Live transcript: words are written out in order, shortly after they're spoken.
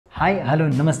Hi hello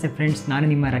ನಮಸ್ತೆ friends, ನಾನು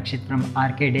ನಿಮ್ಮ ರಕ್ಷಿತ್ ಫ್ರಮ್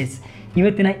RK Days.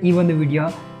 ಇವತ್ತಿನ ಈ ಒಂದು ವಿಡಿಯೋ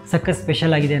ಸಕ್ಕ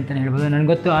ಸ್ಪೆಷಲ್ ಆಗಿದೆ ಅಂತಲೇ ಹೇಳ್ಬೋದು. ನನಗೆ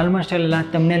ಗೊತ್ತು ಆಲ್ಮೋಸ್ಟ್ ಎಲ್ಲ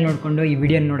ತಮ್ಮನೇಲಿ ನೋಡಿಕೊಂಡು ಈ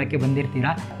ವಿಡಿಯೋನ ನೋಡೋಕ್ಕೆ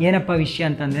ಬಂದಿರ್ತೀರಾ. ಏನಪ್ಪ ವಿಷಯ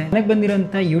ಅಂತಂದರೆ, ನನಗೆ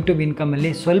ಬಂದಿರೋಂಥ ಯೂಟ್ಯೂಬ್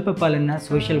ಇನ್ಕಮಲ್ಲಿ ಸ್ವಲ್ಪ ಪಾಲನ್ನು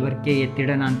ಸೋಷಿಯಲ್ ವರ್ಕ್ಗೆ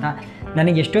ಎತ್ತಿಡೋಣ ಅಂತ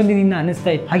ನನಗೆ ಎಷ್ಟೊಂದು ದಿನದಿಂದ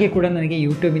ಅನ್ನಿಸ್ತಾ ಇತ್ತು. ಹಾಗೆ ಕೂಡ ನನಗೆ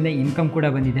ಯೂಟ್ಯೂಬಿಂದ ಇನ್ಕಮ್ ಕೂಡ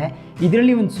ಬಂದಿದೆ.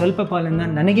 ಇದರಲ್ಲಿ ಒಂದು ಸ್ವಲ್ಪ ಪಾಲನ್ನು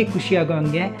ನನಗೆ ಖುಷಿ ಆಗೋ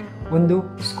ಹಂಗೆ ಒಂದು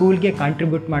ಸ್ಕೂಲ್ಗೆ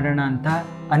ಕಾಂಟ್ರಿಬ್ಯೂಟ್ ಮಾಡೋಣ ಅಂತ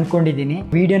ಅಂದ್ಕೊಂಡಿದ್ದೀನಿ.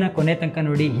 ವಿಡಿಯೋನ ಕೊನೆ ತನಕ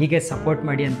ನೋಡಿ, ಹೀಗೆ ಸಪೋರ್ಟ್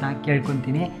ಮಾಡಿ ಅಂತ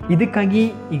ಕೇಳ್ಕೊತೀನಿ. ಇದಕ್ಕಾಗಿ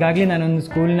ಈಗಾಗಲೇ ನಾನೊಂದು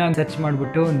ಸ್ಕೂಲ್ನ ಸರ್ಚ್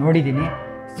ಮಾಡಿಬಿಟ್ಟು ನೋಡಿದ್ದೀನಿ.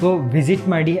 ಸೊ ವಿಸಿಟ್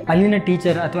ಮಾಡಿ ಅಲ್ಲಿನ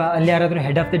ಟೀಚರ್ ಅಥವಾ ಅಲ್ಲಿ ಯಾರಾದರೂ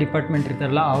ಹೆಡ್ ಆಫ್ ದ ಡಿಪಾರ್ಟ್ಮೆಂಟ್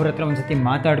ಇರ್ತಾರಲ್ಲ ಅವ್ರ ಹತ್ರ ಒಂದು ಸತಿ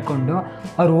ಮಾತಾಡಿಕೊಂಡು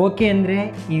ಅವ್ರು ಓಕೆ ಅಂದರೆ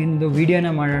ಈ ಒಂದು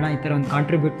ವಿಡಿಯೋನ ಮಾಡೋಣ, ಈ ಥರ ಒಂದು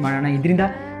ಕಾಂಟ್ರಿಬ್ಯೂಟ್ ಮಾಡೋಣ, ಇದರಿಂದ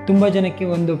ತುಂಬ ಜನಕ್ಕೆ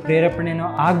ಒಂದು ಪ್ರೇರೇಪಣೆನೋ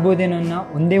ಆಗ್ಬೋದೇನೋ ಅನ್ನೋ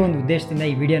ಒಂದೇ ಒಂದು ಉದ್ದೇಶದಿಂದ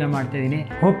ಈ ವಿಡಿಯೋನ ಮಾಡ್ತಾಯಿದ್ದೀನಿ.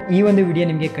 ಹೋಪ್ ಈ ಒಂದು ವಿಡಿಯೋ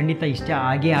ನಿಮಗೆ ಖಂಡಿತ ಇಷ್ಟ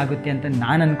ಆಗೇ ಆಗುತ್ತೆ ಅಂತ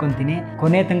ನಾನು ಅನ್ಕೊತೀನಿ.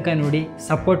 ಕೊನೆ ತನಕ ನೋಡಿ,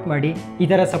 ಸಪೋರ್ಟ್ ಮಾಡಿ. ಈ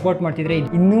ಥರ ಸಪೋರ್ಟ್ ಮಾಡ್ತಿದ್ರೆ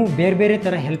ಇನ್ನೂ ಬೇರೆ ಬೇರೆ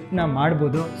ಥರ ಹೆಲ್ಪ್ನ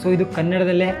ಮಾಡ್ಬೋದು. ಸೊ ಇದು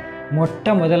ಕನ್ನಡದಲ್ಲೇ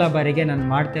ಮೊದಲ ಬಾರಿಗೆ ನಾನು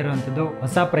ಮಾಡ್ತಾ ಇರೋವಂಥದ್ದು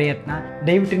ಹೊಸ ಪ್ರಯತ್ನ.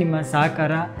 ದಯವಿಟ್ಟು ನಿಮ್ಮ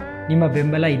ಸಹಕಾರ, ನಿಮ್ಮ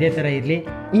ಬೆಂಬಲ ಇದೇ ಥರ ಇರಲಿ.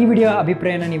 ಈ ವಿಡಿಯೋ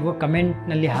ಅಭಿಪ್ರಾಯನ ನೀವು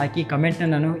ಕಮೆಂಟ್ನಲ್ಲಿ ಹಾಕಿ. ಕಮೆಂಟ್ನ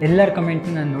ನಾನು ಎಲ್ಲರ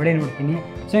ಕಮೆಂಟ್ನ ನಾನು ನೋಡ್ತೀನಿ.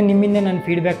 ಸೊ ನಿಮ್ಮಿಂದ ನಾನು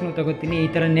ಫೀಡ್ಬ್ಯಾಕ್ನು ತಗೋತೀನಿ. ಈ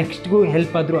ಥರ ನೆಕ್ಸ್ಟ್ಗೂ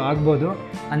ಹೆಲ್ಪ್ ಆದರೂ ಆಗ್ಬೋದು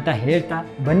ಅಂತ ಹೇಳ್ತಾ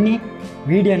ಬನ್ನಿ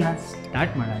ವಿಡಿಯೋನ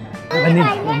ಸ್ಟಾರ್ಟ್ ಮಾಡೋಣ. ಬನ್ನಿ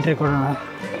ಎಂಟ್ರಿ ಕೊಡೋಣ.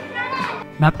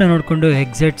 ಮ್ಯಾಪ್ನ ನೋಡಿಕೊಂಡು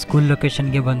ಎಕ್ಸಾಕ್ಟ್ ಸ್ಕೂಲ್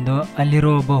ಲೊಕೇಶನ್ಗೆ ಬಂದು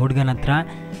ಅಲ್ಲಿರೋ ಒಬ್ಬ ಹುಡುಗನ ಹತ್ರ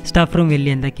ಸ್ಟಾಫ್ ರೂಮ್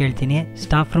ಎಲ್ಲಿ ಅಂತ ಕೇಳ್ತೀನಿ.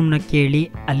 ಸ್ಟಾಫ್ ರೂಮ್ನ ಕೇಳಿ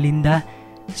ಅಲ್ಲಿಂದ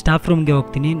ಸ್ಟಾಫ್ ರೂಮ್ಗೆ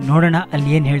ಹೋಗ್ತೀನಿ. ನೋಡೋಣ ಅಲ್ಲಿ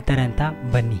ಏನು ಹೇಳ್ತಾರೆ ಅಂತ.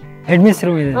 ಬನ್ನಿ. ಹೆಡ್ ಮಿಸ್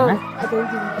ರೂಮ್ ಇದೆ.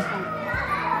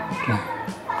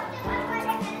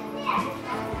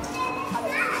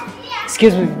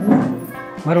 ಎಕ್ಸ್ಕ್ಯೂಸ್ ಮೀ,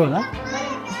 ಬರ್ಬೋದಾ?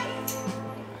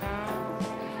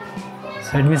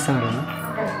 ಹೆಡ್ ಮಿಸ್ ಅವರು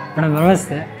ಮೇಡಮ್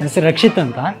ನಮಸ್ತೆ. ನನ್ನ ಹೆಸರು ರಕ್ಷಿತ್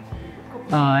ಅಂತ.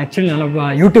 ಆ್ಯಕ್ಚುಲಿ ನಾನೊಬ್ಬ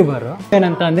ಯೂಟ್ಯೂಬರು.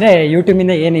 ಏನಂತ ಅಂದರೆ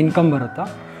ಯೂಟ್ಯೂಬಿಂದ ಏನು ಇನ್ಕಮ್ ಬರುತ್ತೋ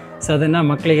ಸೊ ಅದನ್ನು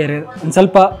ಮಕ್ಕಳಿಗೆ ಒಂದು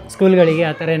ಸ್ವಲ್ಪ ಸ್ಕೂಲ್ಗಳಿಗೆ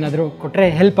ಆ ಥರ ಏನಾದರೂ ಕೊಟ್ಟರೆ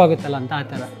ಹೆಲ್ಪ್ ಆಗುತ್ತಲ್ಲ ಅಂತ ಆ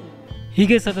ಥರ.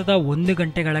 ಹೀಗೆ ಸತತ 1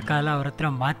 ಗಂಟೆಗಳ ಕಾಲ ಅವ್ರ ಹತ್ರ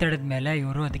ಮಾತಾಡಿದ ಮೇಲೆ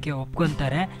ಇವರು ಅದಕ್ಕೆ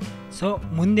ಒಪ್ಕೊತಾರೆ. ಸೊ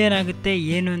ಮುಂದೇನಾಗುತ್ತೆ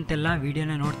ಏನು ಅಂತೆಲ್ಲ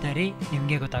ವಿಡಿಯೋನ ನೋಡ್ತಾ ಇರಿ,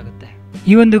 ನಿಮಗೆ ಗೊತ್ತಾಗುತ್ತೆ.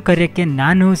 ಈ ಒಂದು ಕಾರ್ಯಕ್ಕೆ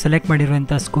ನಾನು ಸೆಲೆಕ್ಟ್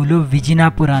ಮಾಡಿರುವಂಥ ಸ್ಕೂಲು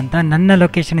ವಿಜಿನಾಪುರ ಅಂತ. ನನ್ನ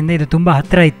ಲೊಕೇಶನಿಂದ ಇದು ತುಂಬ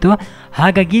ಹತ್ತಿರ ಇತ್ತು.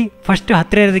 ಹಾಗಾಗಿ ಫಸ್ಟ್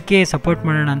ಹತ್ತಿರ ಇರೋದಕ್ಕೆ ಸಪೋರ್ಟ್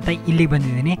ಮಾಡೋಣ ಅಂತ ಇಲ್ಲಿಗೆ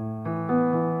ಬಂದಿದ್ದೀನಿ.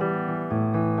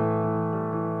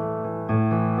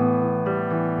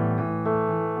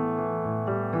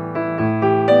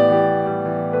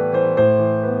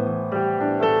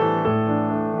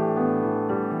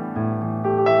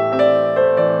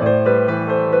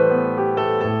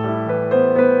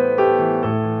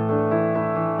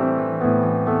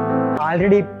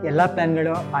 ಆಲ್ರೆಡಿ ಎಲ್ಲ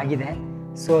ಪ್ಲ್ಯಾನ್ಗಳು ಆಗಿದೆ.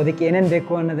 ಸೊ ಅದಕ್ಕೆ ಏನೇನು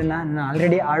ಬೇಕು ಅನ್ನೋದನ್ನು ನಾನು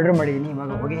ಆಲ್ರೆಡಿ ಆರ್ಡ್ರ್ ಮಾಡಿದ್ದೀನಿ.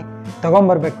 ಇವಾಗ ಹೋಗಿ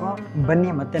ತೊಗೊಂಬರ್ಬೇಕು. ಬನ್ನಿ,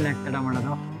 ಮತ್ತೆ ತಡ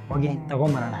ಮಾಡೋದು, ಹೋಗಿ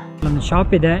ತೊಗೊಂಬರೋಣ. ಒಂದು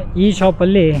ಶಾಪ್ ಇದೆ. ಈ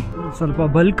ಶಾಪಲ್ಲಿ ಸ್ವಲ್ಪ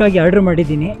ಬಲ್ಕಾಗಿ ಆರ್ಡ್ರ್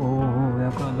ಮಾಡಿದ್ದೀನಿ. ಓಹೋ,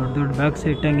 ಯಾಕೋ ದೊಡ್ಡ bags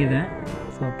ಇಟ್ಟಂಗಿದೆ.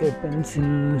 So okay,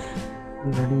 pencil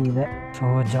ready ಇದೆ. ಸೊ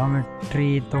ಜಾಮೆಟ್ರಿ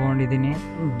ತೊಗೊಂಡಿದ್ದೀನಿ.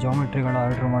 ಜಾಮೆಟ್ರಿಗಳು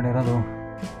ಆರ್ಡ್ರ್ ಮಾಡಿರೋದು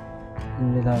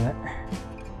ಇಲ್ಲಿದ್ದಾವೆ.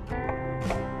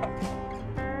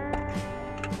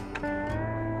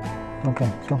 Okay,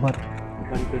 super.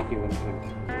 120.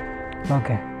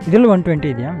 ಓಕೆ, ಇದರಲ್ಲಿ 120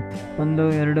 ಇದೆಯಾ? 1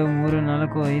 2 3 4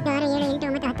 5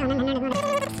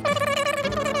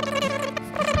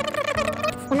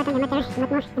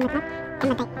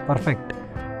 ಪರ್ಫೆಕ್ಟ್.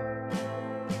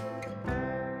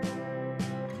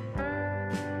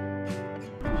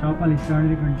 ಶಾಪಲ್ಲಿ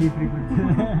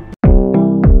 23%.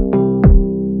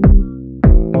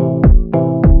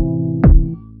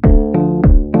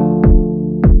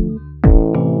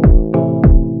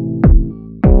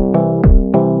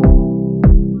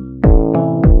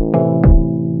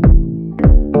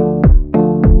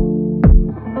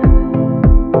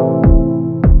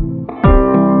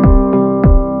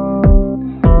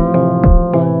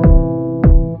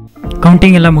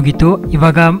 ಕೌಂಟಿಂಗ್ ಎಲ್ಲ ಮುಗೀತು.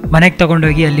 ಇವಾಗ ಮನೆಗೆ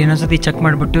ತೊಗೊಂಡೋಗಿ ಅಲ್ಲಿ ಇನ್ನೊಂದ್ಸತಿ ಚೆಕ್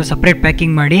ಮಾಡಿಬಿಟ್ಟು ಸಪ್ರೇಟ್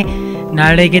ಪ್ಯಾಕಿಂಗ್ ಮಾಡಿ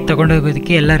ನಾಳೆಗೆ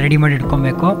ತೊಗೊಂಡೋಗೋದಕ್ಕೆ ಎಲ್ಲ ರೆಡಿ ಮಾಡಿ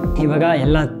ಇಟ್ಕೊಬೇಕು. ಇವಾಗ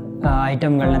ಎಲ್ಲ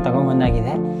ಐಟಮ್ಗಳನ್ನ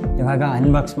ತೊಗೊಂಬಂದಾಗಿದೆ. ಇವಾಗ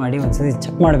ಅನ್ಬಾಕ್ಸ್ ಮಾಡಿ ಒಂದ್ಸತಿ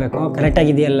ಚೆಕ್ ಮಾಡಬೇಕು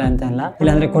ಕರೆಕ್ಟಾಗಿದೆಯಲ್ಲ ಅಂತೆಲ್ಲ.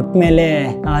 ಇಲ್ಲಾಂದರೆ ಕೊಟ್ಟ ಮೇಲೆ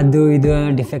ಅದು ಇದು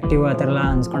ಡಿಫೆಕ್ಟಿವ್ ಆ ಥರ ಎಲ್ಲ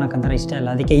ಅನ್ಸ್ಕೊಳಕ್ಕಂತಾರೆ ಇಷ್ಟ ಇಲ್ಲ.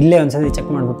 ಅದಕ್ಕೆ ಇಲ್ಲೇ ಒಂದ್ಸತಿ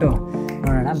ಚೆಕ್ ಮಾಡಿಬಿಟ್ಟು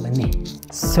ನೋಡೋಣ, ಬನ್ನಿ.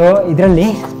 ಸೊ ಇದರಲ್ಲಿ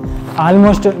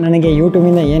ಆಲ್ಮೋಸ್ಟ್ ನನಗೆ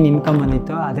ಯೂಟ್ಯೂಬಿಂದ ಏನು ಇನ್ಕಮ್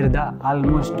ಬಂದಿತ್ತು ಅದರದ್ದು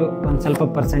ಆಲ್ಮೋಸ್ಟು ಒಂದು ಸ್ವಲ್ಪ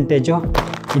ಪರ್ಸೆಂಟೇಜು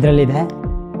ಇದರಲ್ಲಿದೆ.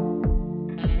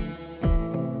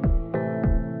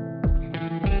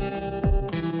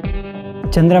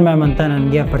 ಚಂದ್ರ ಮ್ಯಾಮ್ ಅಂತ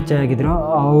ನನಗೆ ಪರಿಚಯ ಆಗಿದ್ದರು.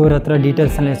 ಅವ್ರ ಹತ್ರ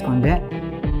ಡೀಟೇಲ್ಸೆಲ್ಲ ಇಸ್ಕೊಂಡೆ.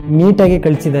 ನೀಟಾಗಿ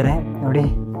ಕಳಿಸಿದ್ದಾರೆ ನೋಡಿ.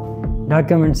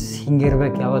 ಡಾಕ್ಯುಮೆಂಟ್ಸ್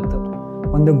ಹಿಂಗಿರ್ಬೇಕು ಯಾವತ್ತು.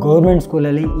 ಒಂದು ಗೌರ್ಮೆಂಟ್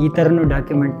ಸ್ಕೂಲಲ್ಲಿ ಈ ಥರನೂ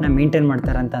ಡಾಕ್ಯುಮೆಂಟ್ನ ಮೇಂಟೈನ್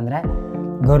ಮಾಡ್ತಾರೆ ಅಂತಂದರೆ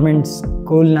ಗೌರ್ಮೆಂಟ್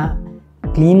ಸ್ಕೂಲ್ನ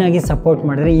ಕ್ಲೀನಾಗಿ ಸಪೋರ್ಟ್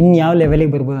ಮಾಡಿದ್ರೆ ಇನ್ಯಾವ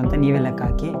ಲೆವೆಲಿಗೆ ಬರ್ಬೋದು ಅಂತ ನೀವೇ ಲೆಕ್ಕ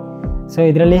ಹಾಕಿ. ಸೊ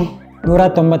ಇದರಲ್ಲಿ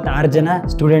 196 ಜನ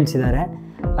ಸ್ಟೂಡೆಂಟ್ಸ್ ಇದ್ದಾರೆ.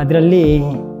 ಅದರಲ್ಲಿ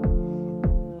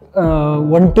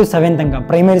 1 to 7 ತನಕ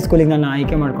ಪ್ರೈಮರಿ ಸ್ಕೂಲಿಗೆ ನಾನು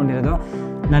ಆಯ್ಕೆ ಮಾಡ್ಕೊಂಡಿರೋದು.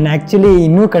 ನಾನು ಆ್ಯಕ್ಚುಲಿ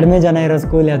ಇನ್ನೂ ಕಡಿಮೆ ಜನ ಇರೋ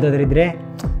ಸ್ಕೂಲ್ ಯಾವುದಾದ್ರೂ ಇದ್ದರೆ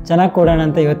ಚೆನ್ನಾಗಿ ಕೊಡೋಣ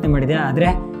ಅಂತ ಯೋಚನೆ ಮಾಡಿದೆ. ಆದರೆ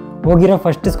ಹೋಗಿರೋ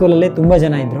ಫಸ್ಟ್ ಸ್ಕೂಲಲ್ಲೇ ತುಂಬ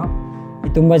ಜನ ಇದ್ದರು. ಈ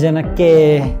ತುಂಬ ಜನಕ್ಕೆ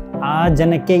ಆ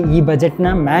ಜನಕ್ಕೆ ಈ ಬಜೆಟ್ನ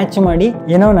ಮ್ಯಾಚ್ ಮಾಡಿ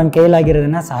ಏನೋ ನನ್ನ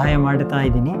ಕೈಲಾಗಿರೋದನ್ನ ಸಹಾಯ ಮಾಡ್ತಾ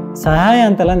ಇದ್ದೀನಿ. ಸಹಾಯ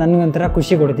ಅಂತಲ್ಲ, ನನಗೊಂಥರ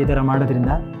ಖುಷಿ ಕೊಡುತ್ತೆ ಈ ಥರ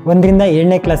ಮಾಡೋದ್ರಿಂದ. 1ರಿಂದ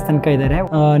 7ನೇ ಕ್ಲಾಸ್ ತನಕ ಇದ್ದಾರೆ.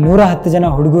 110 ಜನ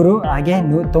ಹುಡುಗರು, ಹಾಗೆ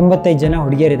 95 ಜನ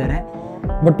ಹುಡುಗಿಯರಿದ್ದಾರೆ.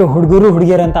 ಬಟ್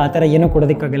ಹುಡುಗಿಯರು ಅಂತ ಆ ಥರ ಏನೂ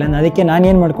ಕೊಡೋದಕ್ಕಾಗಲ್ಲ. ಅದಕ್ಕೆ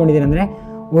ನಾನೇನು ಮಾಡ್ಕೊಂಡಿದ್ದೀನಿ ಅಂದರೆ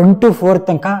 1 to 4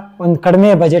 ತನಕ ಒಂದು ಕಡಿಮೆ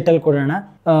ಬಜೆಟಲ್ಲಿ ಕೊಡೋಣ,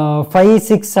 5,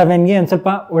 6, 7ಗೆ ಒಂದು ಸ್ವಲ್ಪ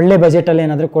ಒಳ್ಳೆ ಬಜೆಟಲ್ಲಿ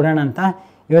ಏನಾದರೂ ಕೊಡೋಣ ಅಂತ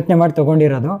ಯೋಚನೆ ಮಾಡಿ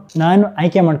ತೊಗೊಂಡಿರೋದು. ನಾನು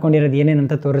ಆಯ್ಕೆ ಮಾಡ್ಕೊಂಡಿರೋದು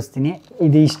ಏನೇನಂತ ತೋರಿಸ್ತೀನಿ.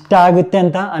 ಇದು ಇಷ್ಟ ಆಗುತ್ತೆ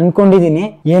ಅಂತ ಅಂದ್ಕೊಂಡಿದ್ದೀನಿ.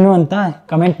 ಏನು ಅಂತ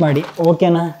ಕಮೆಂಟ್ ಮಾಡಿ.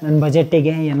 ಓಕೆನಾ ನನ್ನ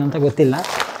ಬಜೆಟ್ಟಿಗೆ ಏನಂತ ಗೊತ್ತಿಲ್ಲ.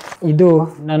 ಇದು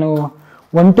ನಾನು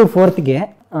 1 to 4ಗೆ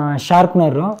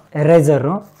ಶಾರ್ಪ್ನರು,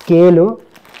 ಎರೇಸರು, ಸ್ಕೇಲು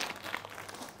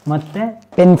ಮತ್ತು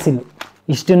ಪೆನ್ಸಿಲು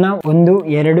ಇಷ್ಟನ್ನು 1,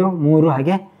 2, 3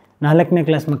 ಹಾಗೆ 4ನೇ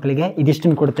ಕ್ಲಾಸ್ ಮಕ್ಕಳಿಗೆ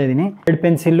ಇದಿಷ್ಟನ್ನು ಕೊಡ್ತಾಯಿದ್ದೀನಿ. 2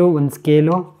 ಪೆನ್ಸಿಲು, 1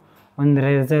 ಸ್ಕೇಲು, 1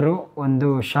 ರೇಸರು, 1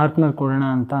 ಶಾರ್ಪ್ನರ್ ಕೊಡೋಣ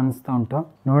ಅಂತ ಅನಿಸ್ತಾ ಉಂಟು.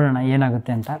 ನೋಡೋಣ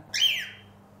ಏನಾಗುತ್ತೆ ಅಂತ.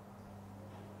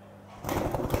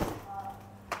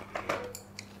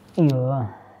 ಇದು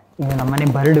ನಮ್ಮನೆ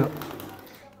ಬರ್ಡು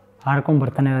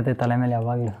ಹಾರ್ಕೊಂಡ್ಬರ್ತಾನೆ ಇರುತ್ತೆ ತಲೆ ಮೇಲೆ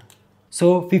ಯಾವಾಗಲೂ. ಸೊ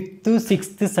 5th,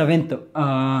 6th, 7th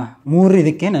 3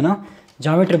 ಇದಕ್ಕೆ ನಾನು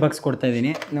ಜಾಮಿಟ್ರಿ ಬಾಕ್ಸ್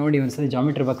ಕೊಡ್ತಾಯಿದ್ದೀನಿ. ನೋಡಿ ಒಂದ್ಸಲ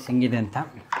ಜಾಮಿಟ್ರಿ ಬಾಕ್ಸ್ ಹೆಂಗಿದೆ ಅಂತ.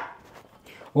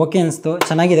 ಓಕೆ ಅನಿಸ್ತು,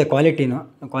 ಚೆನ್ನಾಗಿದೆ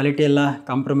ಕ್ವಾಲಿಟಿ ಎಲ್ಲ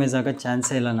ಕಾಂಪ್ರಮೈಸ್ ಆಗೋ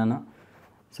ಚಾನ್ಸೇ ಇಲ್ಲ ನಾನು.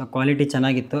 ಸೊ ಕ್ವಾಲಿಟಿ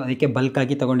ಚೆನ್ನಾಗಿತ್ತು, ಅದಕ್ಕೆ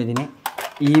ಬಲ್ಕಾಗಿ ತೊಗೊಂಡಿದ್ದೀನಿ.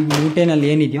 ಈ ಮೂಟೆನಲ್ಲಿ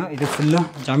ಏನಿದೆಯೋ ಇದು ಫುಲ್ಲು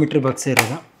ಜಾಮಿಟ್ರಿ ಬಾಕ್ಸೇ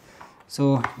ಇರೋದು. ಸೊ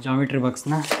ಜಾಮಿಟ್ರಿ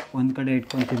ಬಾಕ್ಸ್ನ ಒಂದು ಕಡೆ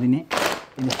ಇಟ್ಕೊತಿದ್ದೀನಿ.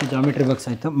 ಇದಿಷ್ಟು ಜಾಮಿಟ್ರಿ ಬಾಕ್ಸ್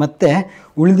ಆಯಿತು. ಮತ್ತು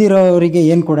ಉಳಿದಿರೋರಿಗೆ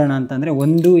ಏನು ಕೊಡೋಣ ಅಂತಂದರೆ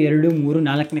 1, 2, 3,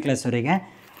 4ನೇ ಕ್ಲಾಸ್ವರೆಗೆ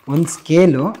 1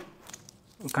 ಸ್ಕೇಲು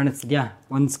ಕಾಣಿಸ್ತಿದ್ಯಾ,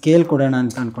 1 ಸ್ಕೇಲ್ ಕೊಡೋಣ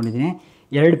ಅಂತ ಅಂದ್ಕೊಂಡಿದ್ದೀನಿ.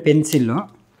 2 ಪೆನ್ಸಿಲ್ಲು,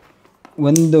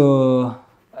 1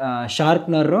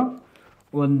 ಶಾರ್ಪ್ನರು,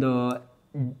 1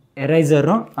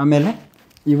 ಎರೈಸರು, ಆಮೇಲೆ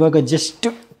ಇವಾಗ ಜಸ್ಟ್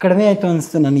ಕಡಿಮೆ ಆಯಿತು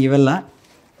ಅನಿಸ್ತು ನನಗೆ ಇವೆಲ್ಲ,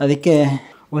 ಅದಕ್ಕೆ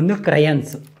 1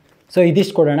 ಕ್ರಯಾನ್ಸು. ಸೊ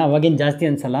ಇದಿಷ್ಟು ಕೊಡೋಣ, ಅವಾಗೇನು ಜಾಸ್ತಿ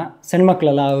ಅನಿಸಲ್ಲ. ಸಣ್ಣ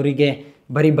ಮಕ್ಕಳಲ್ಲ, ಅವರಿಗೆ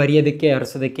ಬರೆಯೋದಕ್ಕೆ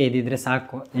ಅರಿಸೋದಕ್ಕೆ ಇದಿದ್ರೆ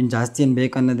ಸಾಕು, ಏನು ಜಾಸ್ತಿ ಏನು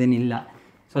ಬೇಕು ಅನ್ನೋದೇನಿಲ್ಲ.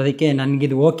 ಸೊ ಅದಕ್ಕೆ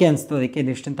ನನಗಿದು ಓಕೆ ಅನಿಸ್ತು, ಅದಕ್ಕೆ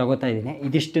ಇದಿಷ್ಟನ್ನು ತಗೋತಾ ಇದ್ದೀನಿ.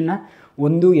 ಇದಿಷ್ಟನ್ನು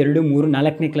 1, 2, 3,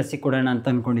 4ನೇ ಕ್ಲಾಸಿಗೆ ಕೊಡೋಣ ಅಂತ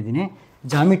ಅಂದ್ಕೊಂಡಿದ್ದೀನಿ.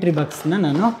 ಜಾಮಿಟ್ರಿ ಬಾಕ್ಸ್ನ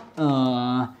ನಾನು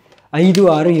 5,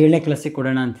 6, 7ನೇ ಕ್ಲಾಸಿಗೆ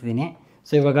ಕೊಡೋಣ ಅಂತಿದ್ದೀನಿ.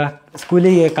 ಸೊ ಇವಾಗ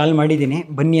ಸ್ಕೂಲಿಗೆ ಕಾಲ್ ಮಾಡಿದ್ದೀನಿ,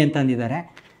 ಬನ್ನಿ ಅಂತ ಅಂದಿದ್ದಾರೆ.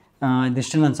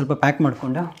 ಇದಿಷ್ಟು ನಾನು ಸ್ವಲ್ಪ ಪ್ಯಾಕ್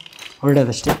ಮಾಡಿಕೊಂಡು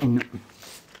ಹೊರಡೋದಷ್ಟೇ ಇನ್ನು.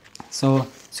 ಸೊ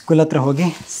ಸ್ಕೂಲ್ ಹತ್ರ ಹೋಗಿ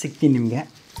ಸಿಗ್ತೀನಿ ನಿಮಗೆ.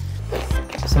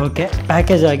 ಸೊ ಓಕೆ,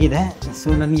 ಪ್ಯಾಕೇಜ್ ಆಗಿದೆ. ಸೊ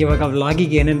ನನಗೆ ಇವಾಗ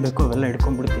ವ್ಲಾಗಿಗೆ ಏನೇನು ಬೇಕು ಅವೆಲ್ಲ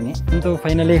ಹಿಡ್ಕೊಂಡ್ಬಿಡ್ತೀನಿ. ಅಂತೂ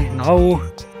ಫೈನಲಿ ನಾವು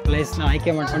ಪ್ಲೇಸ್ನ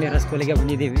ಆಯ್ಕೆ ಮಾಡ್ಕೊಂಡಿರೋ ಸ್ಕೂಲಿಗೆ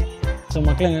ಬಂದಿದ್ದೀವಿ. ಸೊ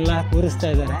ಮಕ್ಕಳನ್ನೆಲ್ಲ ಕೂರಿಸ್ತಾ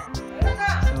ಇದ್ದಾರೆ.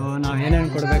 ಸೊ ನಾವು ಏನೇನು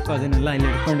ಕೊಡಬೇಕು ಅದನ್ನೆಲ್ಲ ಇಲ್ಲಿ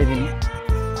ಇಟ್ಕೊಂಡಿದ್ದೀನಿ.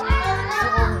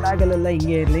 ಬ್ಯಾಗಲ್ಲೆಲ್ಲ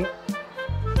ಹಿಂಗೆ ಇರಲಿ,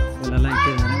 ಇಲ್ಲೆಲ್ಲ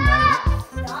ಇಟ್ಟಿದ್ದೀನಿ ಬ್ಯಾಗ್.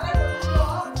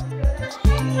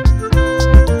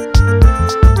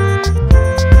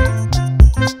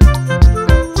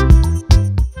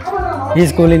 ಈ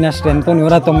ಸ್ಕೂಲಿನ ಸ್ಟ್ರೆಂತು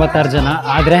 196 ಜನ.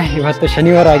 ಆದರೆ ಇವತ್ತು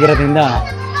ಶನಿವಾರ ಆಗಿರೋದ್ರಿಂದ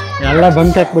ಎಲ್ಲ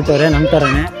ಬಂಕ್ ಹಾಕ್ಬಿಟ್ಟವ್ರೆ ನಮ್ಮ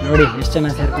ಥರನೇ. ನೋಡಿ ಎಷ್ಟು ಜನ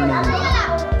ಸೇರ್ಕೊಂಡಿದ್ದಾರೆ.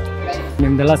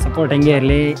 ನಿಮ್ಮದೆಲ್ಲ ಸಪೋರ್ಟ್ ಹೆಂಗೆ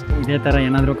ಇರಲಿ, ಇದೇ ಥರ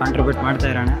ಏನಾದರೂ ಕಾಂಟ್ರಿಬ್ಯೂಟ್ ಮಾಡ್ತಾ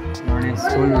ಇರೋಣ. ನೋಡಿ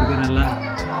ಸ್ಕೂಲ್ ಹುಡುಗರೆಲ್ಲ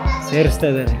ಸೇರಿಸ್ತಾ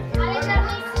ಇದ್ದಾರೆ.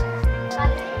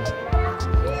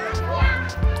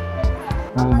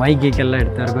 ನಾವು ಮೈಗೀಕೆಲ್ಲ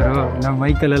ಇಡ್ತಾರೆ ಬರೋ, ನಾವು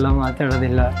ಮೈಕಲ್ಲೆಲ್ಲ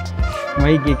ಮಾತಾಡೋದಿಲ್ಲ,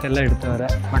 ಮೈಗೀಕೆಲ್ಲ ಇಡ್ತವ್ರೆ.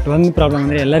 ಬಟ್ ಒಂದು ಪ್ರಾಬ್ಲಮ್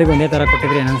ಅಂದರೆ ಎಲ್ಲರಿಗೂ ಒಂದೇ ಥರ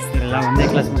ಕೊಟ್ಟಿದ್ರೆ ಏನು ಅನಿಸ್ತಿರಲ್ಲ. 1ನೇ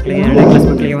ಕ್ಲಾಸ್ ಮಕ್ಕಳಿಗೆ 2ನೇ ಕ್ಲಾಸ್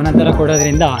ಮಕ್ಕಳಿಗೆ ಒಂದೊಂದು ಥರ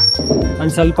ಕೊಡೋದ್ರಿಂದ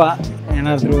ಒಂದು ಸ್ವಲ್ಪ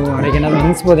ಏನಾದರೂ ಅವ್ರಿಗೆ ಏನಾದರೂ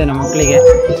ಅನಿಸ್ಬೋದೇ ನಮ್ಮ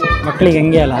ಮಕ್ಕಳಿಗೆ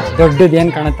ಹೆಂಗೆ ಅಲ್ಲ, ದೊಡ್ಡದು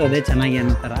ಏನು ಕಾಣುತ್ತೋ ಅದೇ ಚೆನ್ನಾಗಿ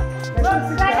ಅನ್ನೋ ಥರ.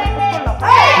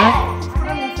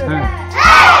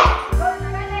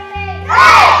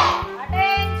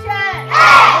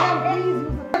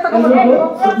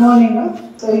 Good morning.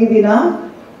 ಸೊ ಈ ದಿನ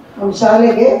ನಮ್ಮ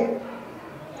ಶಾಲೆಗೆ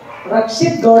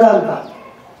ರಕ್ಷಿತ್ ಗೌಡ ಅಂತ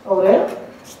ಅವರೇ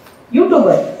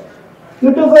ಯೂಟ್ಯೂಬರ್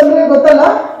ಅಂದರೆ ಗೊತ್ತಲ್ಲ,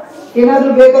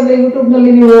 ಏನಾದರೂ ಬೇಕಂದ್ರೆ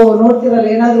ಯೂಟ್ಯೂಬ್ನಲ್ಲಿ ನೀವು ನೋಡ್ತಿರಲ್ಲ,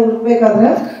 ಏನಾದರೂ ಹುಡುಕ್ಬೇಕಾದ್ರೆ.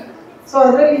 ಸೊ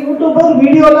ಅದರಲ್ಲಿ ಯೂಟ್ಯೂಬರ್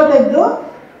ವಿಡಿಯೋ ಎಲ್ಲ ತೆಗೆದು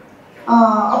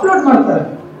ಅಪ್ಲೋಡ್ ಮಾಡ್ತಾರೆ.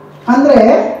 ಅಂದರೆ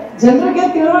ಜನರಿಗೆ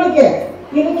ತಿಳುವಳಿಕೆ,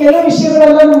 ಇನ್ನು ಕೆಲವು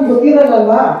ವಿಷಯಗಳೆಲ್ಲ ನಮ್ಗೆ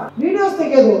ಗೊತ್ತಿರಲ್ಲಲ್ವಾ. ವಿಡಿಯೋಸ್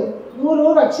ತೆಗೆಯೋದು, ಇವರು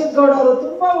ರಕ್ಷಿತ್ ಗೌಡ ಅವರು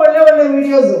ತುಂಬ ಒಳ್ಳೆ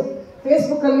ವಿಡಿಯೋಸು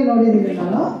ಫೇಸ್ಬುಕ್ಕಲ್ಲಿ ನೋಡಿದ್ದೀನಿ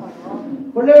ನಾನು.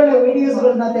 ಒಳ್ಳೆ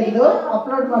ವಿಡಿಯೋಸ್ಗಳನ್ನ ತೆಗೆದು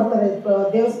ಅಪ್ಲೋಡ್ ಮಾಡ್ತಾರೆ.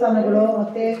 ದೇವಸ್ಥಾನಗಳು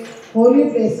ಮತ್ತು ಹೋಲಿ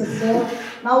ಪ್ಲೇಸಸ್ಸು,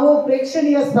 ನಾವು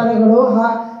ಪ್ರೇಕ್ಷಣೀಯ ಸ್ಥಳಗಳು,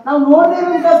 ನಾವು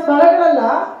ನೋಡದಿರುವಂಥ ಸ್ಥಳಗಳೆಲ್ಲ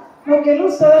ನಾವು ಕೆಲವು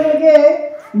ಸ್ಥಳಗಳಿಗೆ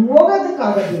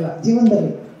ಹೋಗೋದಕ್ಕಾಗೋದಿಲ್ಲ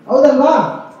ಜೀವನದಲ್ಲಿ, ಹೌದಲ್ವಾ?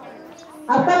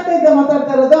 ಅರ್ಥ ಆಗ್ತಾ ಇದ್ದ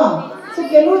ಮಾತಾಡ್ತಾ ಇರೋದು. ಸೊ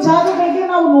ಕೆಲವು ಜಾಗಗಳಿಗೆ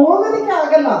ನಾವು ಹೋಗೋದಕ್ಕೆ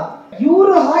ಆಗಲ್ಲ.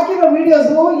 ಇವರು ಹಾಕಿರೋ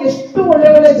ವಿಡಿಯೋಸು ಎಷ್ಟು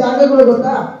ಒಳ್ಳೆ ಜಾಗಗಳು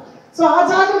ಗೊತ್ತಾ. ಸೊ ಆ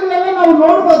ಜಾಗಗಳೆಲ್ಲ ನಾವು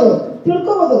ನೋಡ್ಬೋದು,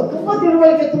 ತಿಳ್ಕೊಬೋದು. ತುಂಬಾ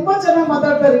ತಿಳುವಳಿಕೆ, ತುಂಬಾ ಚೆನ್ನಾಗಿ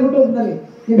ಮಾತಾಡ್ತಾರೆ ಯೂಟ್ಯೂಬ್ನಲ್ಲಿ.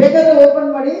 ನೀವು ಬೇಕಾದ್ರೆ ಓಪನ್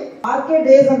ಮಾಡಿ, RK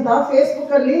ಡೇಸ್ ಅಂತ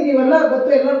ಫೇಸ್ಬುಕ್ ಅಲ್ಲಿ, ನೀವೆಲ್ಲ ಗೊತ್ತು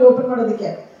ಎಲ್ಲರಿಗೂ ಓಪನ್ ಮಾಡೋದಕ್ಕೆ.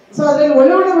 ಸೊ ಅದ್ರಲ್ಲಿ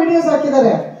ಒಳ್ಳೆ ವಿಡಿಯೋಸ್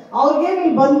ಹಾಕಿದ್ದಾರೆ. ಅವ್ರಿಗೆ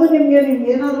ನೀವು ಬಂದು ನಿಮ್ಗೆ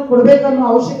ಏನಾದ್ರು ಕೊಡ್ಬೇಕನ್ನೋ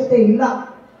ಅವಶ್ಯಕತೆ ಇಲ್ಲ,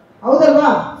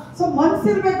 ಹೌದಲ್ವಾ? ಸೊ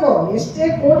ಮನ್ಸಿರ್ಬೇಕು. ಎಷ್ಟೇ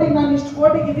ಕೋಟಿ, ನಾನು ಇಷ್ಟು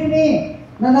ಕೋಟಿಗೆ ಇದ್ದೀನಿ,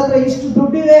 ನನ್ನ ಹತ್ರ ಇಷ್ಟು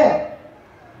ದುಡ್ಡಿದೆ,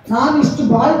 ನಾನು ಇಷ್ಟು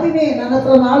ಬಾಳ್ತೀನಿ, ನನ್ನ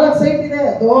ಹತ್ರ 4 ಸೈಟ್ ಇದೆ,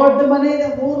 ದೊಡ್ಡ ಮನೆ ಇದೆ,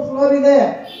 3 ಫ್ಲೋರ್ ಇದೆ,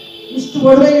 ಇಷ್ಟು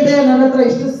ಒಡವೆ ಇದೆ, ನನ್ನ ಹತ್ರ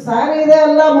ಇಷ್ಟು ಸ್ಯಾರಿ ಇದೆ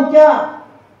ಅಲ್ಲ ಮುಖ್ಯ.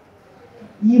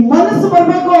 ಈ ಮನಸ್ಸು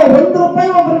ಬರ್ಬೇಕು. 1 ರೂಪಾಯಿ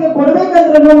ಒಬ್ಬರಿಗೆ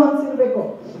ಕೊಡ್ಬೇಕಂದ್ರೂ ಮನಸ್ಸಿರ್ಬೇಕು.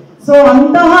 ಸೊ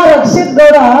ಅಂತಹ ರಕ್ಷಿತ್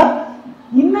ಗೌಡ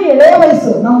ಇನ್ನು ಎಳೆ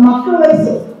ವಯಸ್ಸು, ನಮ್ಮ ಮಕ್ಕಳ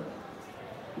ವಯಸ್ಸು,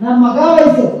 ನಮ್ಮ ಮಗ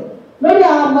ವಯಸ್ಸು ನೋಡಿ,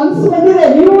 ಆ ಮನಸ್ಸು ಬಂದಿದೆ.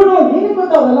 ನೀವು ಏನಕ್ಕೆ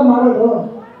ಗೊತ್ತಾ ಅವೆಲ್ಲ ಮಾಡೋದು?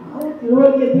 ನಾವು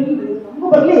ತಿಳುವಳಿಕೆ ನಮಗೂ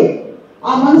ಬರ್ಲಿ,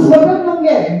 ಆ ಮನಸ್ಸು ಬರ್ಬೇಕು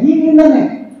ನಮ್ಗೆ ಈಗಿಂದಾನೆ.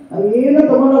 ನಾವೇನು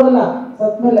ತಗೊಂಡೋಗಲ್ಲ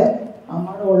ಸತ್ಮೇಲೆ, ನಾವು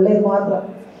ಮಾಡೋ ಒಳ್ಳೇದು ಮಾತ್ರ.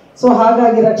 ಸೊ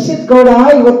ಹಾಗಾಗಿ ರಕ್ಷಿತ್ ಗೌಡ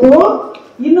ಇವತ್ತು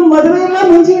ಇನ್ನು ಮದುವೆ ಇಲ್ಲ,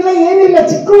 ಮುಂಜಿ ಇಲ್ಲ, ಏನಿಲ್ಲ,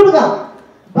 ಚಿಕ್ಕ ಹುಡುಗ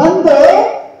ಬಂದು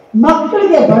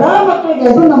ಮಕ್ಕಳಿಗೆ, ಬಡ ಮಕ್ಕಳಿಗೆ,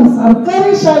 ಅದು ನಮ್ಮ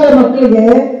ಸರ್ಕಾರಿ ಶಾಲೆ ಮಕ್ಕಳಿಗೆ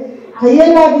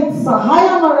ಕೈಯಲ್ಲಾಗಿ ಸಹಾಯ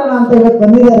ಮಾಡೋಣ ಅಂತ ಇವತ್ತು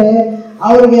ಬಂದಿದ್ದಾರೆ.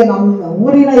 ಅವರಿಗೆ ನಮ್ಮ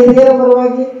ಊರಿನ ಹಿರಿಯರ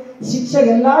ಪರವಾಗಿ,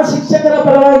 ಎಲ್ಲಾ ಶಿಕ್ಷಕರ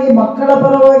ಪರವಾಗಿ, ಮಕ್ಕಳ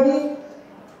ಪರವಾಗಿ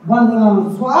ಒಂದು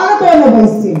ಸ್ವಾಗತವನ್ನು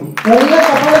ಬಯಸ್ತೀನಿ. ಎಲ್ಲ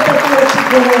ಕಪಾಲ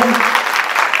ತಟ್ಟಿ.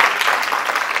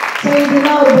 ಸೊ ಈ ದಿನ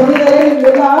ಅವ್ರು ಬಂದಿದ್ದಾರೆ.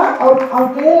 ನಿಮ್ಗೆಲ್ಲ ಅವ್ರ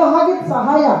ಕೈಯೆಲ್ಲ ಹಾಗೆ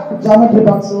ಸಹಾಯ, ಜಾಮೆಟ್ರಿ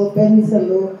ಬಾಕ್ಸು,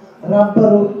 ಪೆನ್ಸಿಲ್ಲು,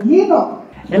 ರಬ್ಬರು, ಏನು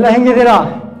ಎಲ್ಲ ಹೆಂಗಿದ್ದೀರಾ?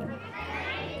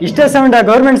 ಇಷ್ಟೇ ಸೌಂಡ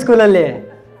ಗೌರ್ಮೆಂಟ್ ಸ್ಕೂಲಲ್ಲಿ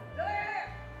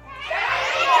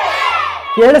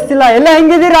ಕೇಳಿಸ್ತಿಲ್ಲ. ಎಲ್ಲ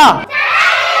ಹೆಂಗಿದ್ದೀರಾ?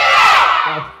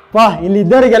 ಅಪ್ಪ, ಇಲ್ಲಿ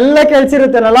ಇದ್ದವ್ರಿಗೆಲ್ಲ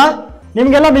ಕೇಳಿಸಿರುತ್ತೇನಲ್ಲ.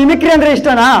 ನಿಮ್ಗೆಲ್ಲ ಮಿಮಿಕ್ರಿ ಅಂದ್ರೆ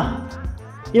ಇಷ್ಟನಾ?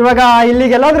 ಇವಾಗ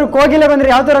ಇಲ್ಲಿಗೆಲ್ಲಾದ್ರೂ ಕೋಗಿಲೆ ಬಂದ್ರೆ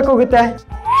ಯಾವ ತರ ಹೋಗುತ್ತೆ?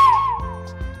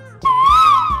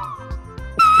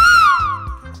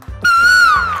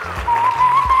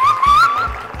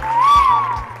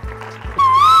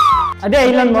 ಅದೇ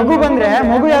ಇಲ್ಲೊಂದು ಮಗು ಬಂದ್ರೆ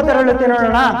ಮಗು ಯಾವ ತರ ಹೇಳುತ್ತೆ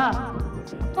ನೋಡೋಣ.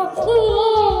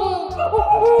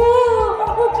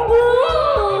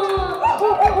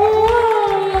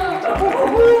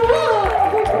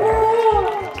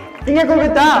 ಹಿಂಗೆ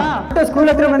ಹೋಗುತ್ತಾ? ಸ್ಕೂಲ್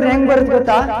ಹತ್ರ ಬಂದ್ರೆ ಹೆಂಗ್ ಬರುತ್ತೆ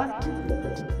ಗೊತ್ತಾ?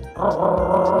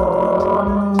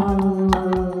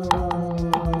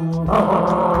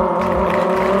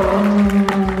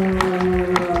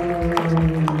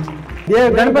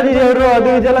 ಗಣಪತಿ ದೇವರು ಅದು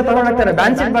ಇದೆಲ್ಲ ತಗೊಂಡ್ ಹೋಗ್ತಾರೆ,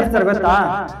 ಬ್ಯಾನ್ ಸೆಟ್ ಬರ್ತಾರೆ ಗೊತ್ತಾ?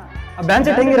 ಆ ಬ್ಯಾನ್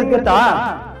ಸೆಟ್ ಹೆಂಗಿರುತ್ತೆ ಗೊತ್ತಾ?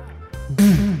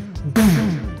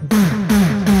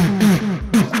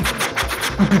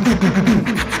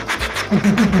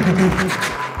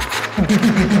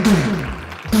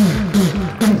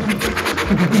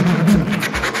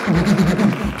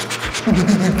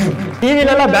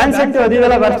 ಟಿವಿಲೆಲ್ಲ ಬ್ಯಾನ್ ಸೆಟ್ ಅದು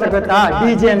ಇದೆಲ್ಲ ಬರ್ತಾರೆ ಗೊತ್ತಾ?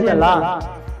 ಡಿಜೆ ಅಂತೆಲ್ಲ.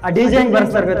 ಆ ಡಿಜೆ ಹೆಂಗ್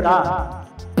ಬರ್ತಾರೆ ಗೊತ್ತಾ?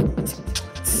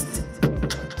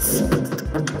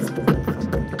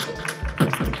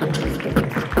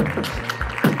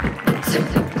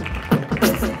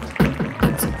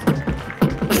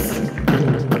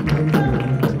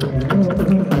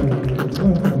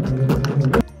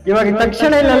 ಇವಾಗ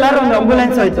ತಕ್ಷಣ ಇಲ್ಲೆಲ್ಲಾರು ಒಂದು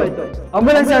ಆಂಬುಲೆನ್ಸ್ ಹೋಯ್ತು.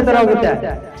 ಆಂಬುಲೆನ್ಸ್ ಯಾವ ತರ ಹೋಗುತ್ತೆ?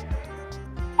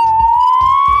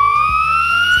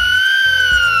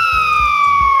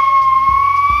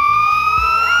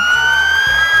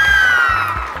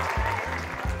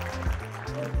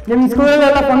 ನಿಮ್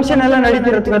ಸ್ಕೂಲಲ್ಲೆಲ್ಲ ಫಂಕ್ಷನ್ ಎಲ್ಲ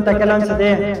ನಡೀತಿರುತ್ತೆ ಗೊತ್ತಾ?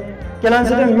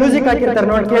 ಕೆಲವೊಂದ್ಸತಿ ಮ್ಯೂಸಿಕ್ ಹಾಕಿರ್ತಾರೆ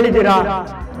ನೋಡಿ, ಕೇಳಿದ್ದೀರಾ?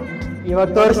 ಇವಾಗ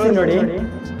ತೋರಿಸ್ತೀನಿ ನೋಡಿ.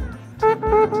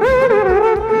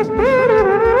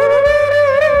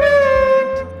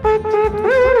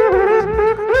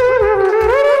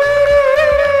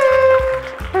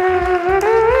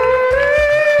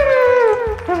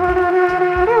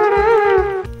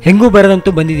 ಹೆಂಗೂ ಬರೋದಂತೂ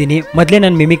ಬಂದಿದ್ದೀನಿ. ಮೊದಲೇ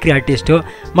ನಾನು ಮಿಮಿಕ್ರಿ ಆರ್ಟಿಸ್ಟು.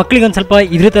 ಮಕ್ಕಳಿಗೊಂದು ಸ್ವಲ್ಪ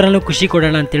ಇದ್ರ ಥರನೂ ಖುಷಿ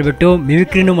ಕೊಡೋಣ ಅಂತೇಳ್ಬಿಟ್ಟು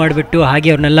ಮಿಮಿಕ್ರಿನೂ ಮಾಡಿಬಿಟ್ಟು ಹಾಗೆ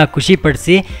ಅವ್ರನ್ನೆಲ್ಲ ಖುಷಿ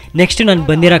ಪಡಿಸಿ ನೆಕ್ಸ್ಟ್ ನಾನು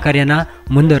ಬಂದಿರೋ ಕಾರ್ಯನ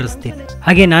ಮುಂದುವರಿಸ್ತೀನಿ.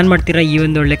 ಹಾಗೆ ನಾನು ಮಾಡ್ತಿರೋ ಈ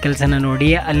ಒಂದು ಒಳ್ಳೆ ಕೆಲಸನ ನೋಡಿ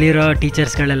ಅಲ್ಲಿರೋ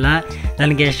ಟೀಚರ್ಸ್ಗಳೆಲ್ಲ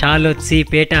ನನಗೆ ಶಾಲ್ ಹೊತ್ತಿಸಿ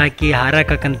ಪೇಟ ಹಾಕಿ ಹಾರ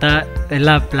ಹಾಕಕ್ಕಂತ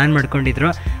ಎಲ್ಲ ಪ್ಲ್ಯಾನ್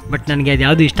ಮಾಡ್ಕೊಂಡಿದ್ರು. ಬಟ್ ನನಗೆ ಅದು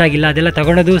ಯಾವುದು ಇಷ್ಟ ಆಗಿಲ್ಲ. ಅದೆಲ್ಲ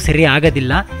ತೊಗೊಳೋದು ಸರಿ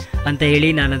ಆಗೋದಿಲ್ಲ ಅಂತ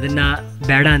ಹೇಳಿ ನಾನು ಅದನ್ನು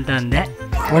ಬೇಡ ಅಂತ ಅಂದೆ.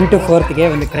 1 to 4ಗೆ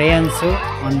ಒಂದು ಕ್ರಯಾನ್ಸು,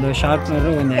 ಒಂದು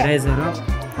ಶಾರ್ಪ್ನರು, ಒಂದು ಎರೇಸರು,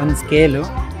 ಒಂದು ಸ್ಕೇಲು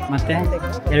ಮತ್ತು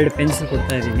 2 ಪೆನ್ಸಿಲ್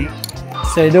ಕೊಡ್ತಾಯಿದ್ದೀನಿ.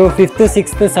 ಸೊ ಇದು 5th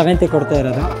 6th 7th ಕೊಡ್ತಾ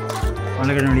ಇರೋದು.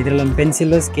 ಒಳಗಡೆ ನೋಡಿ, ಇದರಲ್ಲಿ ಒಂದು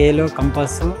ಪೆನ್ಸಿಲು, ಸ್ಕೇಲು,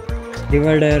 ಕಂಪಾಸು,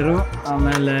 ಡಿವೈಡರು,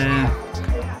 ಆಮೇಲೆ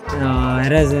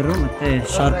ಎರೇಸರು ಮತ್ತು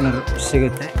ಶಾರ್ಪ್ನರು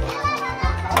ಸಿಗುತ್ತೆ.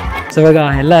 ಸೊ ಇವಾಗ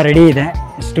ಎಲ್ಲ ರೆಡಿ ಇದೆ,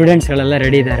 ಸ್ಟೂಡೆಂಟ್ಸ್ಗಳೆಲ್ಲ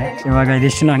ರೆಡಿ ಇದ್ದಾರೆ. ಇವಾಗ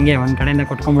ಇದಿಷ್ಟು ಹಂಗೆ ಒಂದು ಕಡೆಯಿಂದ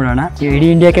ಕೊಟ್ಕೊಂಡ್ಬಿಡೋಣ. ಇಡೀ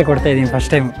ಇಂಡಿಯಾಕ್ಕೆ ಕೊಡ್ತಾಯಿದ್ದೀನಿ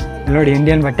ಫಸ್ಟ್ ಟೈಮ್. ನೋಡಿ,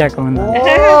 ಇಂಡಿಯನ್ ಬಟ್ಟೆ ಹಾಕೊಂಬಂದು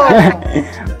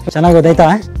ಚೆನ್ನಾಗಿ ಗೊತ್ತಾಯ್ತಾ?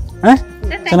 ಹಾಂ,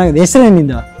 ಚೆನ್ನಾಗಿದೆ. ಹೆಸರು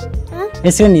ನಿಂದು?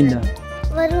 ಹೆಸರು ನಿಂದು?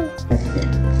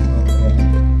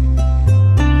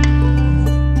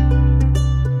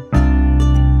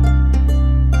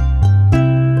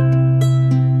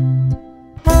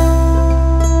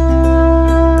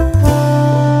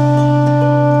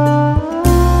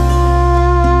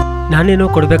 ನಾನೇನೋ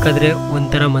ಕೊಡಬೇಕಾದ್ರೆ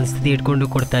ಒಂಥರ ಮನಸ್ಥಿತಿ ಇಟ್ಕೊಂಡು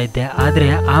ಕೊಡ್ತಾ ಇದ್ದೆ. ಆದರೆ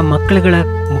ಆ ಮಕ್ಕಳುಗಳ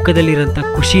ಮುಖದಲ್ಲಿರೋಂಥ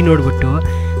ಖುಷಿ ನೋಡಿಬಿಟ್ಟು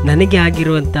ನನಗೆ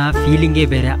ಆಗಿರುವಂಥ ಫೀಲಿಂಗೇ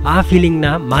ಬೇರೆ. ಆ ಫೀಲಿಂಗ್ನ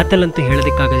ಮಾತಲ್ಲಂತೂ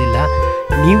ಹೇಳೋದಕ್ಕಾಗೋದಿಲ್ಲ.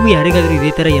 ನೀವು ಯಾರಿಗಾದರೂ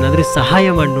ಇದೇ ಥರ ಏನಾದರೂ ಸಹಾಯ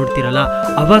ಮಾಡಿ ನೋಡ್ತೀರಲ್ಲ,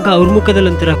 ಆವಾಗ ಅವ್ರ ಮುಖದಲ್ಲಿ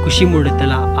ಒಂಥರ ಖುಷಿ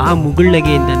ಮೂಡುತ್ತಲ್ಲ, ಆ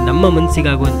ಮುಗುಳ್ನಗೆಯಿಂದ ನಮ್ಮ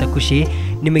ಮನಸ್ಸಿಗಾಗುವಂಥ ಖುಷಿ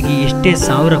ನಿಮಗೆ ಎಷ್ಟೇ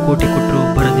 1000 ಕೋಟಿ ಕೊಟ್ಟರೂ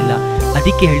ಬರೋದಿಲ್ಲ.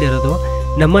 ಅದಕ್ಕೆ ಹೇಳಿರೋದು,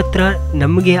 ನಮ್ಮ ಹತ್ರ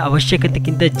ನಮಗೆ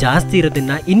ಅವಶ್ಯಕತೆಗಿಂತ ಜಾಸ್ತಿ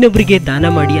ಇರೋದನ್ನು ಇನ್ನೊಬ್ಬರಿಗೆ ದಾನ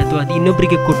ಮಾಡಿ ಅಥವಾ ಅದು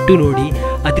ಇನ್ನೊಬ್ಬರಿಗೆ ಕೊಟ್ಟು ನೋಡಿ,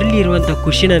 ಅದರಲ್ಲಿ ಇರುವಂಥ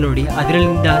ಖುಷಿನ ನೋಡಿ,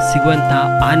 ಅದರಿಂದ ಸಿಗುವಂಥ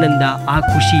ಆನಂದ, ಆ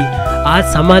ಖುಷಿ, ಆ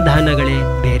ಸಮಾಧಾನಗಳೇ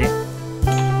ಬೇರೆ.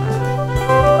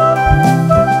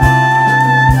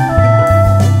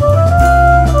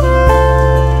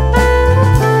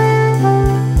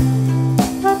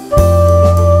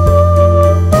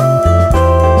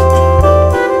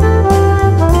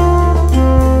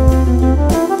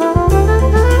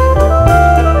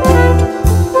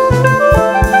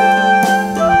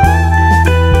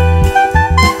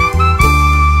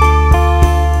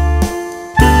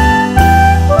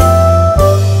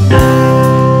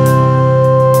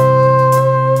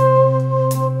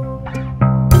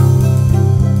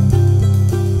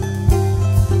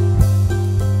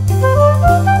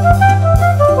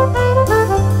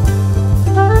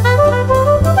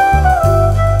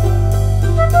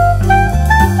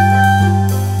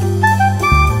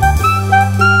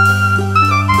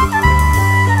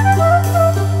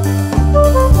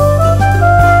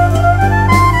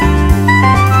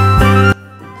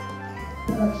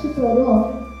 ರಕ್ಷಿತ್ ಅವರು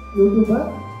ಯೂಟ್ಯೂಬರ್.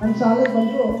 ನನ್ನ ಶಾಲೆಗೆ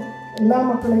ಬಂದು ಎಲ್ಲ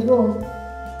ಮಕ್ಕಳಿಗೂ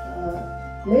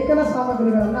ಲೇಖನ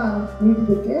ಸಾಮಗ್ರಿಗಳನ್ನು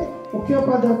ನೀಡಿದ್ದಕ್ಕೆ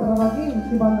ಮುಖ್ಯೋಪಾಧ್ಯಾಯರ ಪರವಾಗಿ,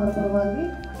 ವೃತ್ತಿಬಾಂಧವರ ಪರವಾಗಿ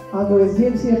ಹಾಗೂ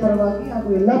SDMCಯ ಪರವಾಗಿ ಹಾಗೂ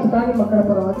ಎಲ್ಲ ಪುಟಾಣಿ ಮಕ್ಕಳ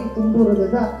ಪರವಾಗಿ ತುಂಬು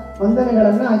ಹೃದಯದ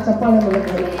ವಂದನೆಗಳನ್ನು ಚಪ್ಪಾಳೆ ಮೂಲಕ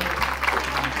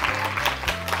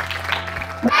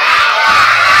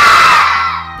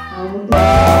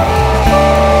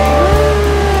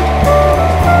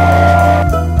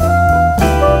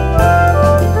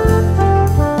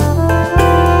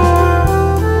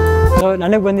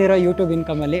ನನಗೆ ಬಂದಿರೋ ಯೂಟ್ಯೂಬ್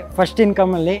ಇನ್ಕಮಲ್ಲಿ ಫಸ್ಟ್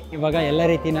ಇನ್ಕಮಲ್ಲಿ ಇವಾಗ ಎಲ್ಲ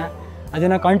ರೀತಿನ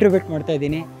ಅದನ್ನು ಕಾಂಟ್ರಿಬ್ಯೂಟ್ ಮಾಡ್ತಾ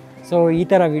ಇದ್ದೀನಿ. ಸೊ ಈ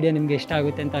ಥರ ವೀಡಿಯೋ ನಿಮಗೆ ಇಷ್ಟ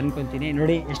ಆಗುತ್ತೆ ಅಂತ ಅಂದ್ಕೊತೀನಿ.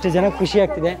 ನೋಡಿ ಎಷ್ಟು ಜನ ಖುಷಿ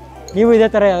ಆಗ್ತಿದೆ. ನೀವು ಇದೇ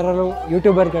ಥರ ಯಾರು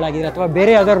ಯೂಟ್ಯೂಬರ್ಗಳಾಗಿದ್ರೆ ಅಥವಾ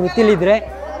ಬೇರೆ ಯಾವ್ದಾದ್ರು ವೃತ್ತಿಲಿದ್ದರೆ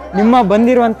ನಿಮ್ಮ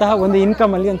ಬಂದಿರುವಂತಹ ಒಂದು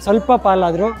ಇನ್ಕಮಲ್ಲಿ ಒಂದು ಸ್ವಲ್ಪ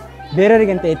ಪಾಲಾದರೂ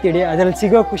ಬೇರೆಯವರಿಗೆ ಅಂತ ಎತ್ತಿಡಿ. ಅದರಲ್ಲಿ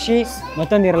ಸಿಗೋ ಖುಷಿ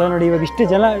ಮತ್ತೊಂದಿರಲ್ಲ. ನೋಡಿ ಇವಾಗ ಇಷ್ಟು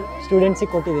ಜನ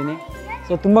ಸ್ಟೂಡೆಂಟ್ಸಿಗೆ ಕೊಟ್ಟಿದ್ದೀನಿ.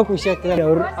 ಸೊ ತುಂಬ ಖುಷಿ ಆಗ್ತಿದೆ.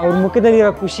 ಅವ್ರ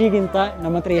ಮುಖದಲ್ಲಿರೋ ಖುಷಿಗಿಂತ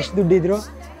ನಮ್ಮ ಹತ್ರ ಎಷ್ಟು ದುಡ್ಡಿದ್ರು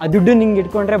ಆ ದುಡ್ಡು ನಿಂಗೆ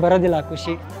ಇಟ್ಕೊಂಡ್ರೆ ಬರೋದಿಲ್ಲ ಆ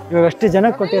ಖುಷಿ. ಇವಾಗ ಅಷ್ಟು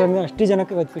ಜನಕ್ಕೆ ಕೊಟ್ಟಿರೋದ್ರೆ ಅಷ್ಟು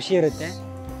ಜನಕ್ಕೆ ಇವತ್ತು ಖುಷಿ ಇರುತ್ತೆ.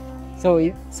 ಸೊ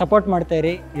ಸಪೋರ್ಟ್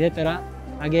ಮಾಡ್ತಾಯಿರಿ ಇದೇ ಥರ.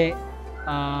 ಹಾಗೆ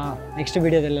ನೆಕ್ಸ್ಟ್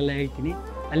ವೀಡಿಯೋದಲ್ಲೆಲ್ಲ ಹೇಳ್ತೀನಿ.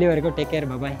 ಅಲ್ಲಿವರೆಗೂ take care.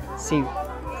 Bye. C you.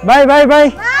 ಬಾಯ್ ಬಾಯ್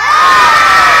ಬಾಯ್.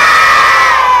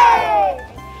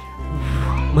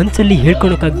 ಮನಸ್ಸಲ್ಲಿ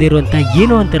ಹೇಳ್ಕೊಳಕ್ಕಾಗದೇ ಇರುವಂಥ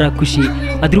ಏನೋ ಒಂಥರ ಖುಷಿ.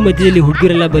 ಅದ್ರ ಮಧ್ಯದಲ್ಲಿ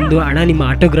ಹುಡುಗರೆಲ್ಲ ಬಂದು ಅಣ್ಣ ನಿಮ್ಮ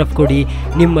ಆಟೋಗ್ರಾಫ್ ಕೊಡಿ,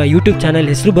 ನಿಮ್ಮ ಯೂಟ್ಯೂಬ್ ಚಾನಲ್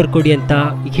ಹೆಸರು ಬರ್ಕೊಡಿ ಅಂತ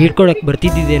ಹೇಳ್ಕೊಳಕ್ಕೆ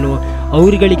ಬರ್ತಿದ್ದೇನೋ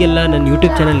ಅವ್ರುಗಳಿಗೆಲ್ಲ ನನ್ನ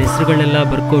ಯೂಟ್ಯೂಬ್ ಚಾನಲ್ ಹೆಸರುಗಳನ್ನೆಲ್ಲ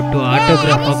ಬರ್ಕೊಟ್ಟು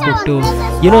ಆಟೋಗ್ರಾಫ್ ಹಾಕ್ಕೊಟ್ಟು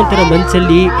ಏನೋ ಒಂಥರ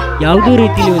ಮನಸ್ಸಲ್ಲಿ ಯಾವುದೋ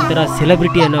ರೀತಿಯಲ್ಲಿ ಒಂಥರ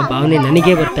ಸೆಲೆಬ್ರಿಟಿ ಅನ್ನೋ ಭಾವನೆ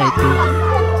ನನಗೇ ಬರ್ತಾಯಿತ್ತು.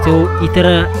 ಸೊ ಈ ಥರ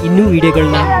ಇನ್ನೂ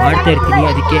ವೀಡಿಯೋಗಳನ್ನ ಮಾಡ್ತಾ ಇರ್ತೀನಿ.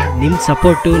 ಅದಕ್ಕೆ ನಿಮ್ಮ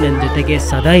ಸಪೋರ್ಟು ನನ್ನ ಜೊತೆಗೆ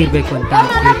ಸದಾ ಇರಬೇಕು ಅಂತ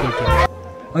ಹೇಳ್ಕೊಳ್ತೀನಿ.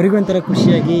 ಅವ್ರಿಗೊಂಥರ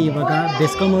ಖುಷಿಯಾಗಿ ಇವಾಗ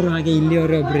ಬೆಸ್ಕಾಮವರು ಹಾಗೆ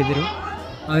ಇಲ್ಲಿಯವರು ಒಬ್ಬರು ಇದ್ದರು,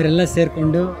 ಅವರೆಲ್ಲ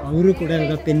ಸೇರಿಕೊಂಡು ಅವರು ಕೂಡ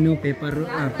ಇವಾಗ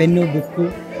ಪೆನ್ನು ಬುಕ್ಕು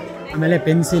ಆಮೇಲೆ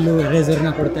ಪೆನ್ಸಿಲು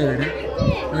ಎರೇಸರ್ನ ಕೊಡ್ತಾ ಇದ್ದಾರೆ.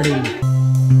 ನೋಡಿ ಇಲ್ಲಿ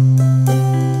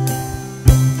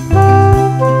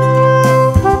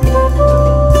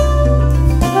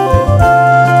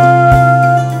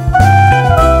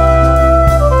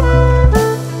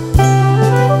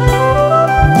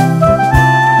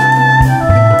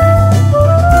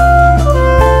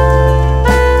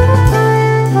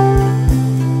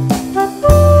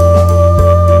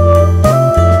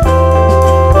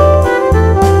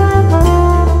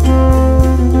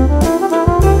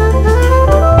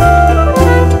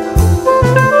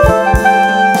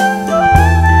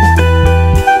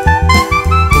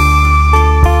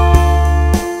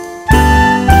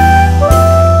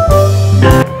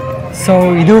ಸೊ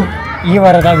ಇದು ಈ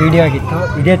ವಾರದ ವೀಡಿಯೋ ಆಗಿತ್ತು.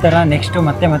 ಇದೇ ಥರ ನೆಕ್ಸ್ಟು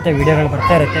ಮತ್ತೆ ವೀಡಿಯೋಗಳು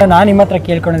ಬರ್ತಾ ಇರುತ್ತೆ. ನಾನು ನಿಮ್ಮ ಹತ್ರ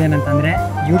ಕೇಳ್ಕೊಳ್ಳೋದೇನಂತಂದರೆ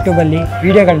ಯೂಟ್ಯೂಬಲ್ಲಿ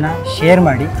ವೀಡಿಯೋಗಳನ್ನ ಶೇರ್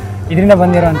ಮಾಡಿ. ಇದರಿಂದ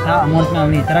ಬಂದಿರೋಂಥ ಅಮೌಂಟ್ನ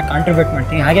ನಾನು ಈ ಥರ ಕಾಂಟ್ರಿಬ್ಯೂಟ್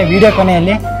ಮಾಡ್ತೀನಿ. ಹಾಗೆ ವೀಡಿಯೋ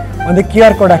ಕೊನೆಯಲ್ಲಿ ಒಂದು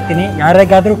QR ಕೋಡ್ ಹಾಕ್ತೀನಿ.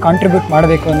 ಯಾರಿಗಾದರೂ ಕಾಂಟ್ರಿಬ್ಯೂಟ್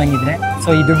ಮಾಡಬೇಕು ಅನ್ನೋಂಗಿದ್ರೆ ಸೊ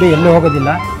ಈ ದುಡ್ಡು ಎಲ್ಲೂ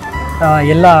ಹೋಗೋದಿಲ್ಲ,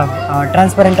 ಎಲ್ಲ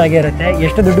ಟ್ರಾನ್ಸ್ಪರೆಂಟ್ ಆಗೇ ಇರುತ್ತೆ.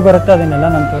 ಎಷ್ಟು ದುಡ್ಡು ಬರುತ್ತೋ ಅದನ್ನೆಲ್ಲ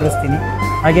ನಾನು ತೋರಿಸ್ತೀನಿ.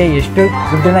 ಹಾಗೆ ಎಷ್ಟು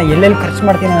ದುಡ್ಡನ್ನು ಎಲ್ಲೆಲ್ಲಿ ಖರ್ಚು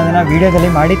ಮಾಡ್ತೀನಿ ಅನ್ನೋದನ್ನು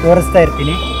ವೀಡಿಯೋದಲ್ಲಿ ಮಾಡಿ ತೋರಿಸ್ತಾ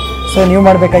ಇರ್ತೀನಿ. ಸೊ ನೀವು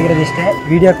ಮಾಡಬೇಕಾಗಿರೋದು ಇಷ್ಟೇ,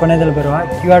 ವೀಡಿಯೋ ಕೊನೆಯಲ್ಲಿ ಬರುವ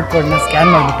QR ಕೋಡ್ನ ಸ್ಕ್ಯಾನ್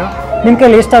ಮಾಡಿಬಿಟ್ಟು ನಿಮ್ಮ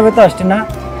ಕೈಲಿ ಎಷ್ಟಾಗುತ್ತೋ ಅಷ್ಟನ್ನು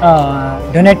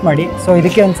ಡೊನೇಟ್ ಮಾಡಿ. ಸೊ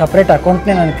ಇದಕ್ಕೆ ಒಂದು ಸಪ್ರೇಟ್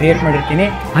ಅಕೌಂಟ್ನೇ ನಾನು ಕ್ರಿಯೇಟ್ ಮಾಡಿರ್ತೀನಿ.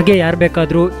 ಹಾಗೆ ಯಾರು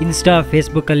ಬೇಕಾದರೂ ಇನ್ಸ್ಟಾ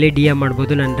ಫೇಸ್ಬುಕ್ಕಲ್ಲಿ DM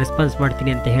ಮಾಡ್ಬೋದು, ನಾನು ರೆಸ್ಪಾನ್ಸ್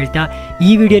ಮಾಡ್ತೀನಿ ಅಂತ ಹೇಳ್ತಾ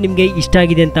ಈ ವಿಡಿಯೋ ನಿಮಗೆ ಇಷ್ಟ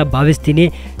ಆಗಿದೆ ಅಂತ ಭಾವಿಸ್ತೀನಿ.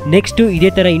 ನೆಕ್ಸ್ಟು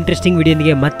ಇದೇ ಥರ ಇಂಟ್ರೆಸ್ಟಿಂಗ್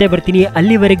ವಿಡಿಯೋನಿಗೆ ಮತ್ತೆ ಬರ್ತೀನಿ.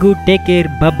 ಅಲ್ಲಿವರೆಗೂ take care.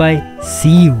 Bye.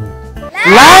 C you.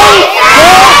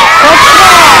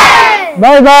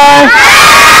 Bye bye.